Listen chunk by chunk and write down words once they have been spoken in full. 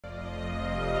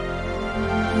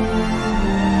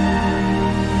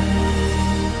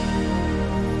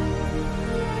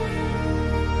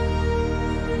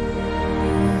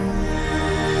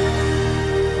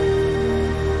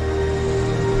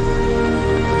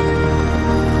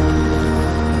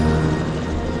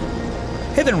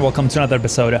there and welcome to another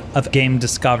episode of Game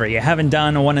Discovery. I haven't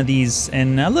done one of these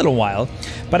in a little while,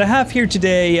 but I have here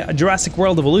today Jurassic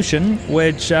World Evolution,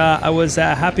 which I was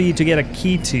happy to get a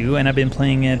key to, and I've been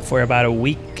playing it for about a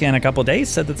week and a couple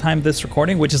days at the time of this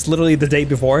recording, which is literally the day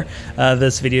before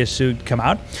this video should come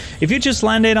out. If you just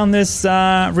landed on this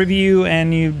review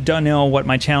and you don't know what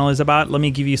my channel is about, let me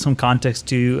give you some context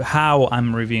to how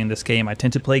I'm reviewing this game. I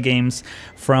tend to play games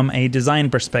from a design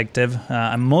perspective.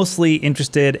 I'm mostly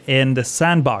interested in the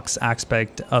sandbox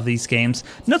aspect of these games,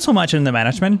 not so much in the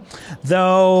management,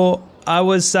 though I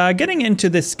was getting into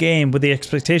this game with the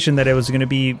expectation that it was going to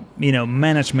be,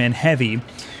 management heavy,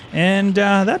 and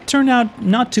that turned out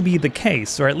not to be the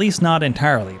case, or at least not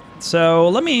entirely. So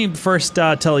let me first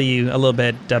tell you a little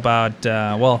bit about,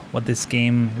 what this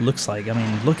game looks like. I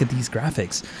mean, look at these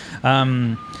graphics.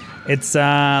 It's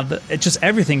just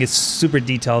everything is super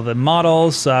detailed. The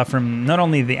models from not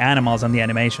only the animals and the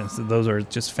animations, those are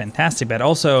just fantastic, but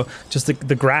also just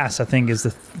the grass, I think, is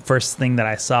the first thing that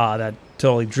I saw that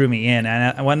totally drew me in.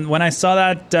 And when I saw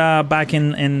that back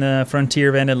in the Frontier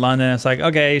event in London, it's like,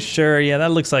 okay, sure, yeah,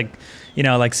 that looks like,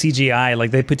 like CGI,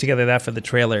 like they put together that for the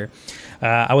trailer.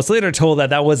 I was later told that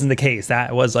that wasn't the case.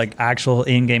 That was like actual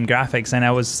in-game graphics, and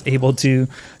I was able to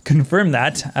confirm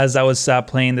that as I was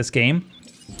playing this game.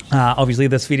 Obviously,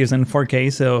 this video is in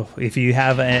 4K, so if you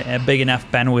have a big enough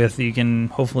bandwidth, you can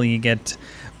hopefully get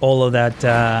all of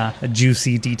that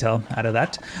juicy detail out of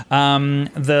that.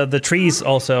 The trees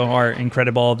also are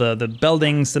incredible. The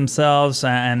buildings themselves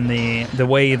and the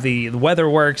way the weather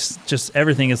works, just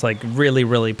everything is like really,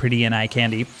 really pretty and eye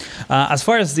candy. As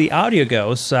far as the audio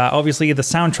goes, obviously the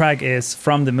soundtrack is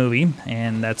from the movie,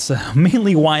 and that's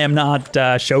mainly why I'm not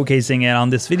showcasing it on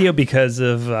this video because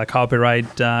of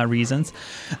copyright reasons.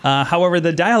 However,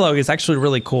 the dialogue is actually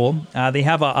really cool. They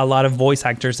have a lot of voice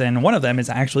actors, and one of them is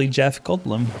actually Jeff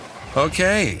Goldblum.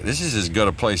 Okay, this is as good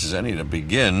a place as any to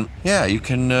begin. Yeah, you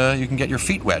can get your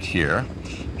feet wet here,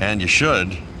 and you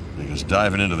should, because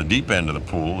diving into the deep end of the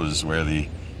pool is where the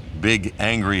big,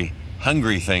 angry,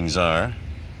 hungry things are.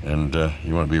 And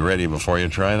you want to be ready before you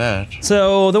try that.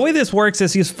 So the way this works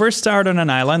is you first start on an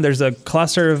island. There's a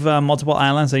cluster of multiple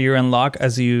islands that you unlock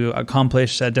as you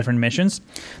accomplish different missions.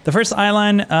 The first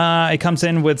island, it comes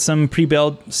in with some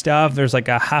pre-built stuff. There's like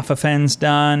a half a fence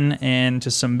done and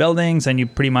just some buildings, and you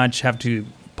pretty much have to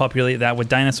populate that with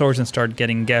dinosaurs and start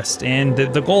getting guests in.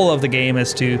 The goal of the game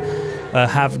is to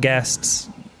have guests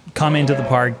come into the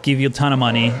park, give you a ton of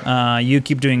money. You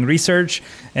keep doing research,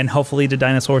 and hopefully the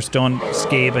dinosaurs don't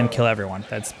escape and kill everyone.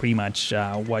 That's pretty much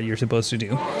what you're supposed to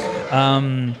do.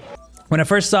 When I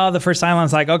first saw the first island, I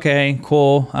was like, okay,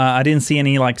 cool. I didn't see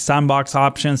any like sandbox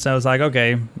options, so I was like,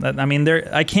 okay.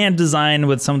 I can't design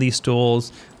with some of these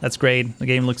tools. That's great. The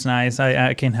game looks nice.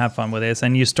 I can have fun with this.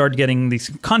 And you start getting these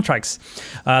contracts.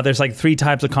 There's like 3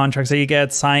 types of contracts that you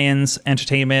get: science,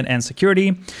 entertainment, and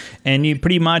security. And you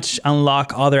pretty much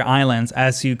unlock other islands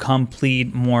as you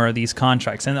complete more of these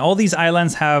contracts. And all these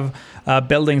islands have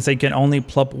buildings that you can only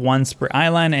plop once per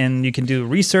island, and you can do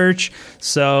research.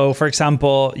 So, for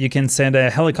example, you can send a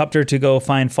helicopter to go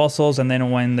find fossils, and then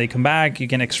when they come back, you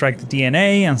can extract the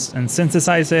DNA and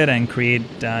synthesize it and create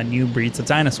new breeds of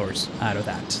dinosaurs out of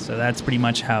that. So that's pretty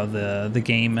much how the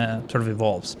game sort of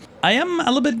evolves. I am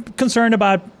a little bit concerned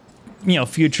about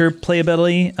future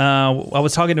playability. I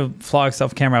was talking to Vlogs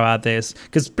off camera about this,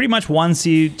 because pretty much once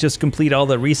you just complete all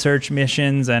the research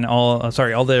missions and all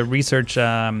the research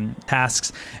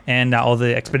tasks and all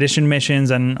the expedition missions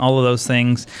and all of those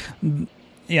things,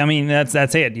 I mean, that's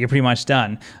it. You're pretty much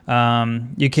done.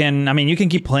 You can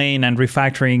keep playing and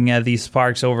refactoring these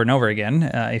parks over and over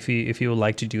again if you would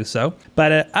like to do so.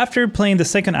 But after playing the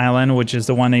second island, which is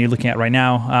the one that you're looking at right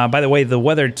now, by the way, the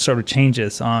weather sort of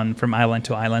changes from island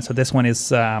to island. So this one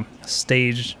is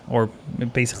staged, or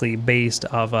basically based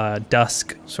of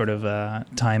dusk sort of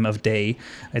time of day.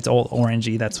 It's all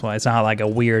orangey. That's why it's not like a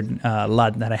weird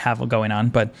LUT that I have going on.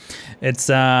 But it's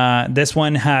this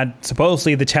one had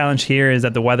supposedly the challenge here is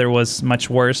that the weather was much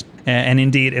worse, and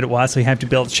indeed it was. So you have to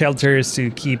build shelters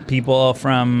to keep people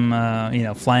from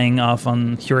flying off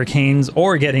on hurricanes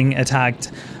or getting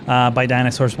attacked by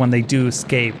dinosaurs when they do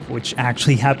escape, which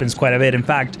actually happens quite a bit. In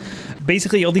fact,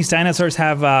 basically all these dinosaurs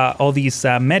have all these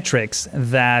metrics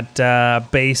that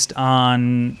based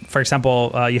on, for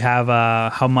example, you have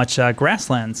how much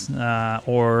grasslands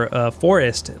or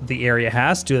forest the area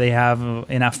has. Do they have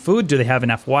enough food? Do they have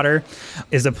enough water?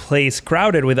 Is the place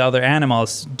crowded with other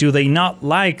animals? Do they not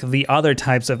like the other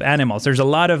types of animals. There's a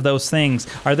lot of those things.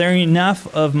 Are there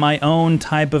enough of my own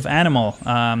type of animal?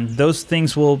 Those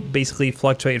things will basically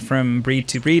fluctuate from breed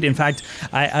to breed. In fact,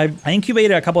 I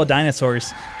incubated a couple of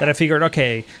dinosaurs that I figured,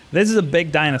 okay, this is a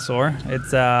big dinosaur.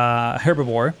 It's a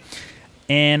herbivore.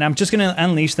 And I'm just going to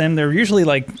unleash them. They're usually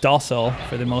like docile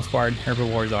for the most part,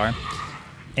 herbivores are.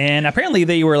 And apparently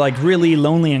they were like really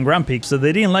lonely and grumpy, so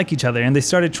they didn't like each other. And they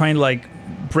started trying to like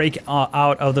break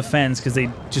out of the fence because they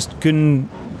just couldn't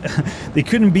they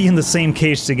couldn't be in the same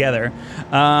cage together.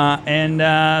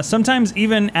 And sometimes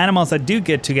even animals that do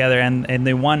get together and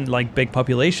they want like big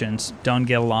populations don't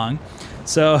get along.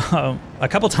 So a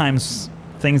couple times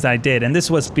things I did, and this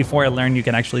was before I learned you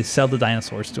can actually sell the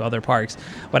dinosaurs to other parks.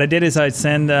 What I did is I'd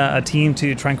send a team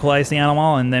to tranquilize the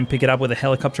animal and then pick it up with a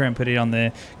helicopter and put it on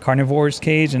the carnivore's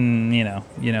cage, and you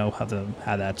know how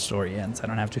that story ends. I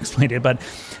don't have to explain it, but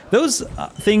those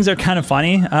things are kind of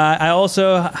funny. I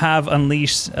also have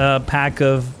unleashed a pack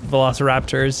of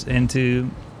velociraptors into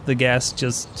the guests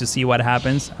just to see what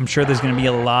happens. I'm sure there's going to be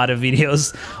a lot of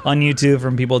videos on YouTube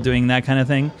from people doing that kind of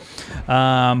thing.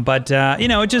 But you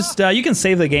know, just you can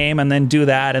save the game and then do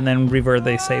that and then revert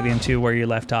the save into where you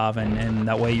left off, and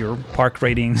that way your park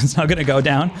rating is not going to go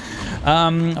down.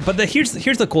 But here's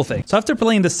the cool thing. So after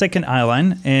playing the second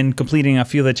island and completing a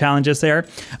few of the challenges there,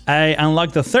 I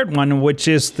unlocked the third one, which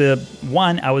is the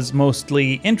one I was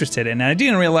mostly interested in. And I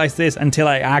didn't realize this until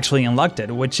I actually unlocked it,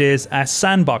 which is a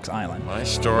sandbox island. My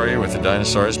story with the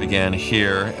dinosaurs began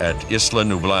here at Isla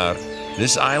Nublar.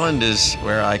 This island is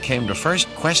where I came to first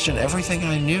question everything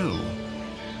I knew,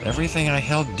 everything I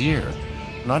held dear.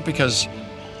 Not because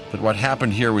that what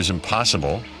happened here was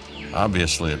impossible.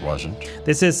 Obviously it wasn't.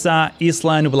 This is Isla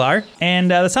Nublar,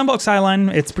 and the sandbox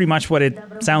island, it's pretty much what it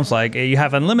sounds like. You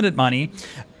have unlimited money,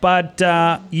 but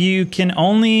you can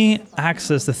only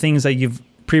access the things that you've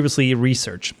previously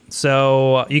researched.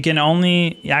 So you can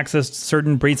only access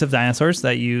certain breeds of dinosaurs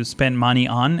that you spend money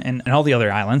on, and all the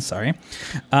other islands, sorry.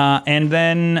 And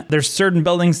then there's certain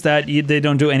buildings that they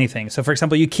don't do anything. So for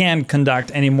example, you can't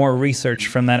conduct any more research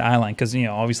from that island because, you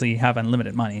know, obviously you have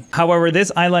unlimited money. However,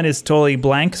 this island is totally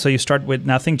blank. So you start with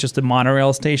nothing, just a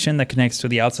monorail station that connects to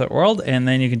the outside world, and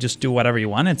then you can just do whatever you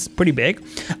want. It's pretty big.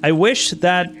 I wish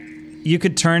that you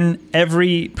could turn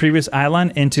every previous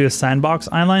island into a sandbox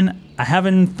island. I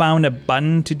haven't found a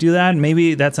button to do that.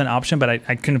 Maybe that's an option, but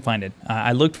I couldn't find it.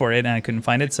 I looked for it and I couldn't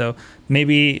find it. So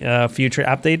maybe a future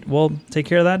update will take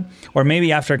care of that. Or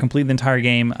maybe after I complete the entire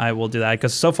game, I will do that.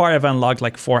 Because so far I've unlocked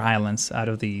like 4 islands out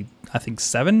of the, I think,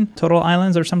 7 total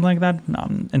islands or something like that.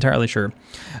 Not entirely sure.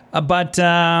 But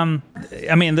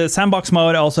I mean, the sandbox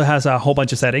mode also has a whole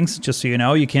bunch of settings, just so you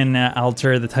know. You can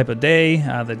alter the type of day,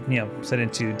 set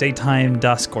it to daytime,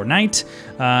 dusk, or night.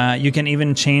 You can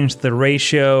even change the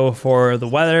ratio for the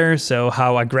weather, so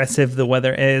how aggressive the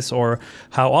weather is, or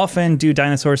how often do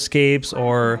dinosaur escapes,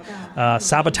 or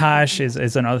sabotage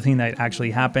is another thing that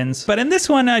actually happens. But in this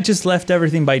one, I just left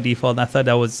everything by default. I thought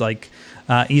that was like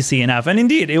easy enough, and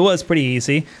indeed it was pretty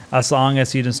easy as long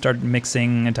as you didn't start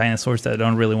mixing dinosaurs that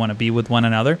don't really want to be with one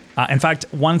another. In fact,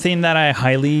 one thing that I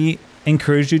highly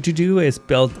encourage you to do is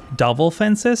build double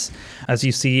fences. As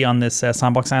you see on this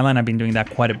sandbox island, I've been doing that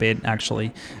quite a bit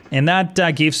actually, and that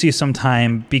gives you some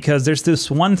time, because there's this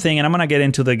one thing, and I'm gonna get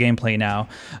into the gameplay now,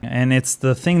 and it's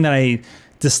the thing that I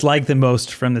dislike the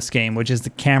most from this game, which is the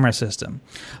camera system.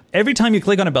 Every time you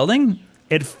click on a building,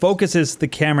 it focuses the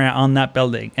camera on that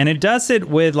building, and it does it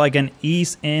with like an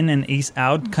ease in and ease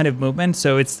out kind of movement.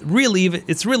 So it's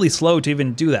really slow to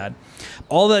even do that.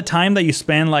 All the time that you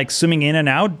spend like zooming in and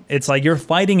out, it's like you're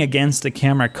fighting against the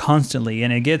camera constantly,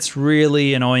 and it gets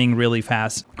really annoying really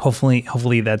fast.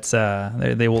 Hopefully that's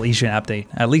they will issue an update.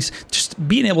 At least just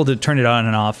being able to turn it on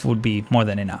and off would be more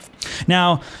than enough.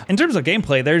 Now, in terms of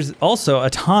gameplay, there's also a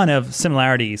ton of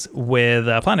similarities with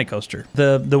Planet Coaster.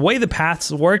 The way the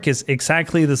paths work is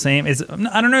exactly the same.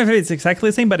 I don't know if it's exactly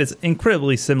the same, but it's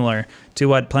incredibly similar to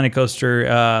what Planet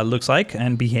Coaster looks like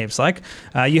and behaves like.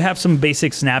 You have some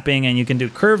basic snapping, and you can do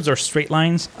curves or straight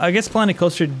lines. I guess Planet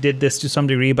Coaster did this to some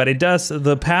degree, but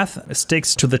the path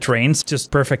sticks to the terrains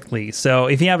just perfectly. So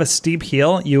if you have a steep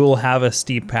hill, you will have a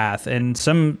steep path, and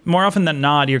more often than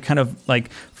not, you're kind of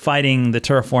like fighting the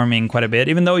terraforming quite a bit,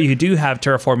 even though you do have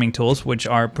terraforming tools, which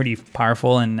are pretty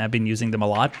powerful, and I've been using them a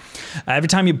lot. Every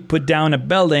time you put down a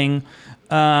building,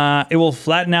 it will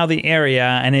flatten out the area,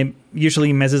 and it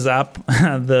usually messes up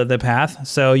the path.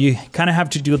 So you kind of have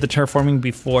to do the terraforming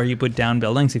before you put down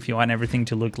buildings if you want everything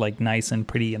to look like nice and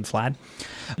pretty and flat.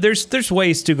 There's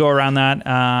ways to go around that,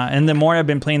 and the more I've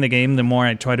been playing the game, the more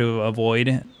I try to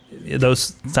avoid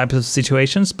those types of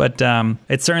situations, but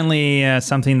it's certainly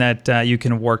something that you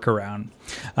can work around.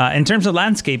 In terms of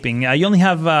landscaping, you only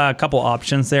have a couple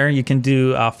options there. You can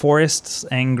do forests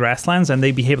and grasslands, and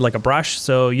they behave like a brush,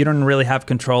 so you don't really have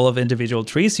control of individual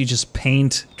trees. You just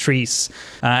paint trees.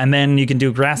 And then you can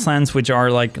do grasslands, which are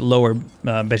like lower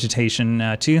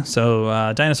vegetation too.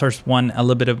 So dinosaurs won a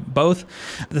little bit of both.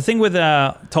 The thing with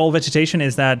tall vegetation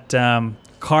is that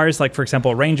cars, like for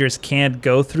example, rangers, can't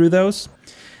go through those.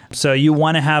 So you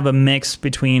want to have a mix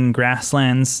between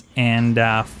grasslands and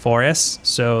forests,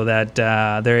 so that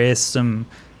there is some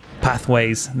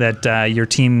pathways that your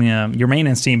team, your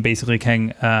maintenance team, basically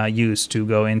can use to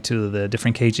go into the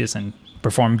different cages and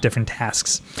perform different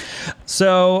tasks.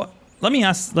 So let me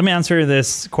answer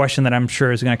this question that I'm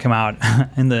sure is going to come out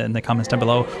in the comments down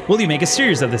below. Will you make a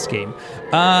series of this game?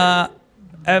 I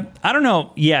don't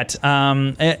know yet.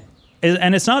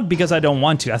 And it's not because I don't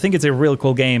want to. I think it's a real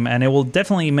cool game, and it will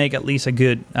definitely make at least a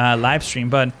good live stream,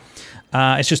 but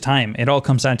it's just time. It all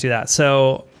comes down to that.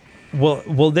 So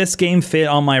will this game fit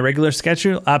on my regular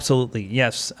schedule? Absolutely,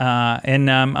 yes. And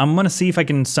I'm going to see if I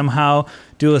can somehow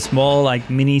do a small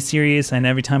like mini series, and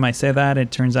every time I say that,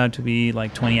 it turns out to be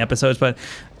like 20 episodes, but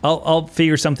I'll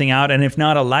figure something out, and if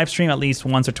not, I'll live stream at least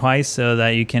once or twice so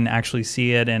that you can actually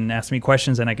see it and ask me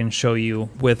questions, and I can show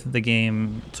you with the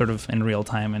game sort of in real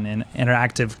time and in an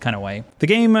interactive kind of way. The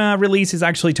game release is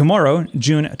actually tomorrow,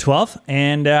 June 12th,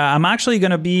 and I'm actually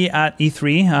going to be at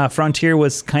E3. Frontier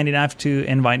was kind enough to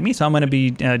invite me, so I'm going to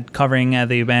be covering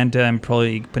the event and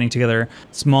probably putting together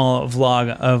a small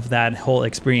vlog of that whole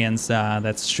experience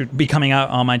that should be coming out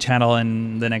on my channel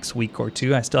in the next week or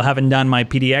two. I still haven't done my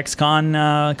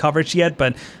PDX-Con coverage yet,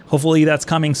 but hopefully that's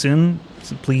coming soon.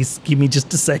 So please give me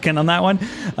just a second on that one.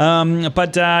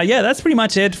 But yeah, that's pretty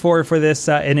much it for this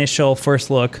initial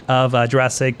first look of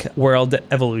Jurassic World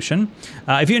Evolution.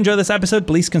 If you enjoyed this episode,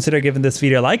 please consider giving this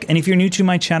video a like. And if you're new to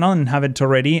my channel and haven't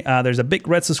already, there's a big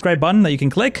red subscribe button that you can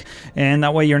click, and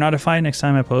that way you're notified next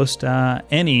time I post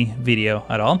any video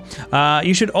at all.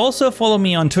 You should also follow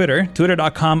me on Twitter,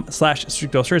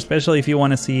 twitter.com/StreakDoser, especially if you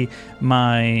want to see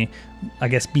my, I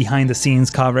guess, behind the scenes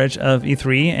coverage of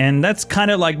E3, and that's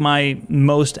kind of like my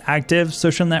most active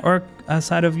social network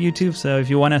outside of YouTube. So if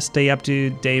you want to stay up to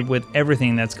date with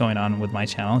everything that's going on with my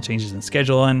channel, changes in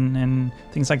schedule and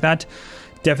things like that,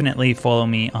 definitely follow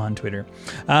me on Twitter.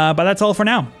 But that's all for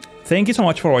now. Thank you so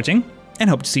much for watching, and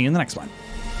hope to see you in the next one.